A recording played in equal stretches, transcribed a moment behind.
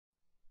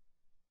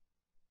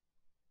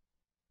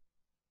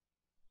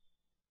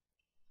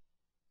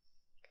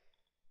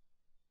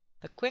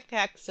The Quick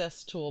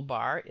Access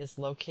toolbar is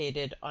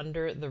located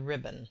under the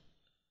ribbon.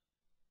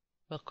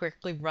 We'll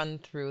quickly run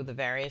through the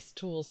various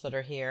tools that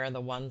are here,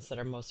 the ones that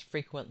are most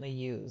frequently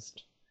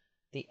used.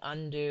 The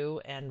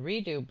undo and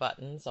redo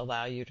buttons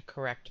allow you to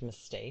correct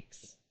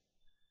mistakes.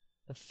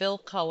 The fill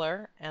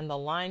color and the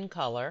line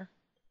color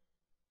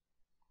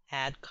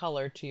add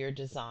color to your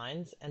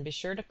designs, and be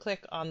sure to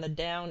click on the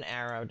down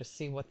arrow to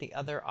see what the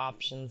other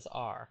options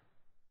are,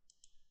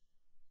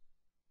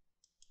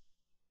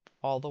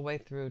 all the way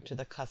through to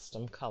the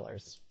custom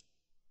colors.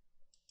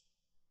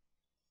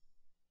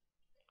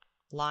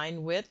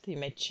 Line width, you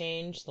may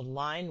change the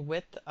line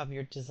width of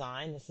your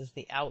design. This is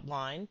the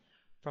outline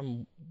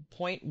from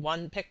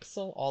 0.1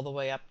 pixel all the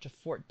way up to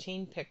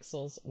 14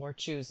 pixels, or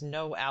choose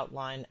no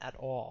outline at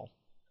all.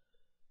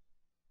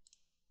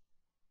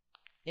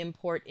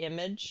 Import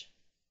image.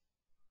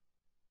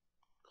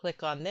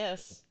 Click on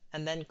this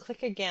and then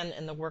click again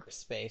in the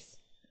workspace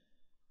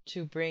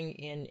to bring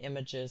in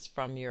images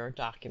from your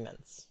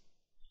documents.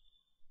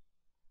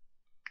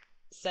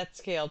 Set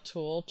Scale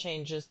tool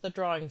changes the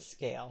drawing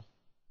scale.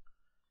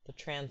 The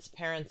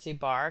transparency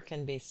bar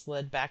can be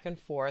slid back and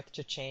forth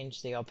to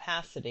change the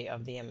opacity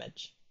of the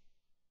image.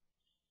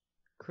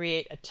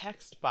 Create a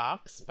text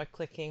box by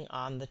clicking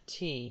on the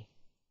T.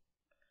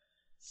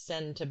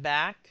 Send to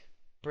back,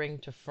 bring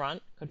to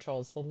front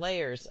controls the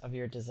layers of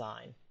your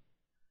design.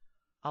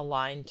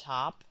 Align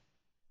top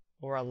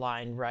or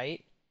align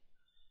right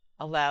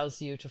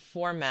allows you to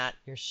format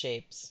your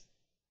shapes.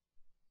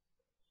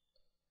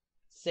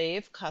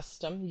 Save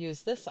Custom.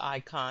 Use this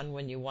icon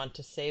when you want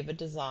to save a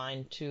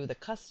design to the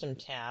Custom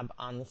tab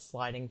on the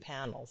sliding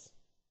panels.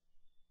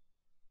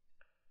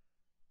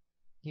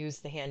 Use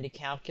the handy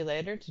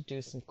calculator to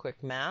do some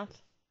quick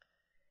math.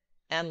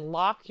 And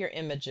lock your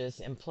images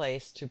in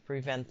place to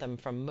prevent them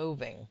from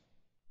moving.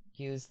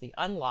 Use the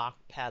Unlock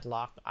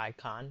Padlock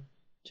icon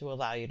to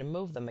allow you to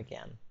move them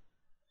again.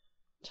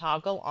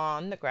 Toggle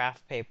on the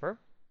graph paper.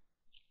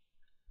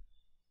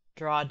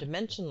 Draw a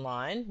dimension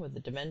line with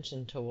the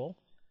Dimension tool.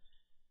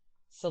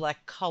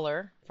 Select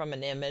color from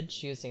an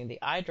image using the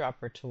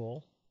eyedropper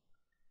tool,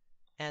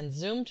 and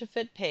zoom to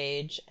fit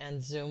page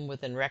and zoom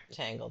within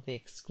rectangle, the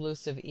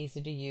exclusive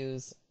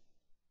easy-to-use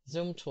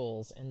zoom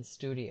tools in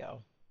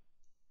Studio.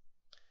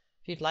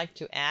 If you'd like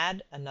to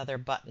add another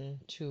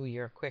button to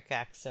your Quick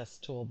Access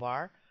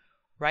toolbar,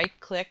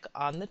 right-click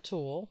on the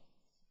tool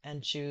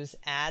and choose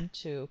Add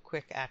to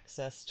Quick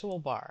Access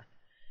Toolbar,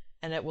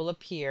 and it will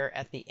appear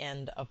at the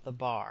end of the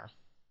bar.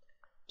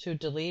 To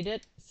delete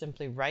it,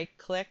 simply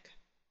right-click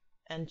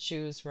and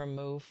choose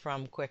Remove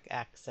from Quick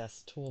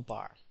Access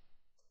Toolbar.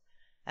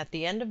 At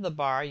the end of the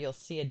bar, you'll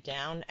see a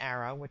down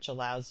arrow which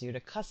allows you to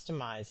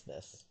customize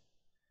this.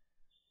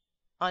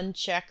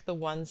 Uncheck the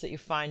ones that you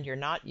find you're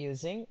not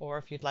using, or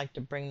if you'd like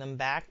to bring them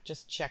back,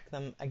 just check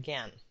them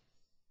again.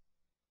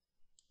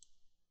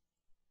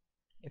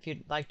 If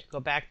you'd like to go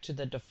back to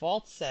the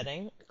default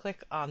setting,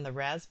 click on the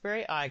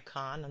raspberry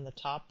icon on the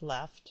top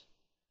left,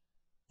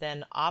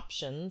 then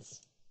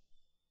Options,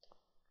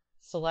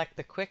 select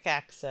the Quick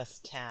Access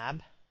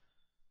tab,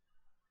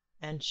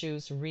 and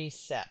choose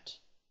Reset.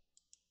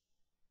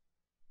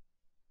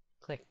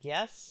 Click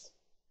Yes,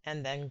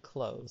 and then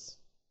Close.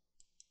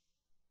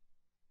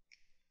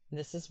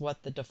 This is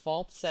what the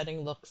default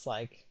setting looks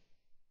like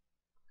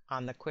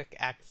on the Quick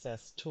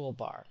Access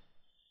toolbar.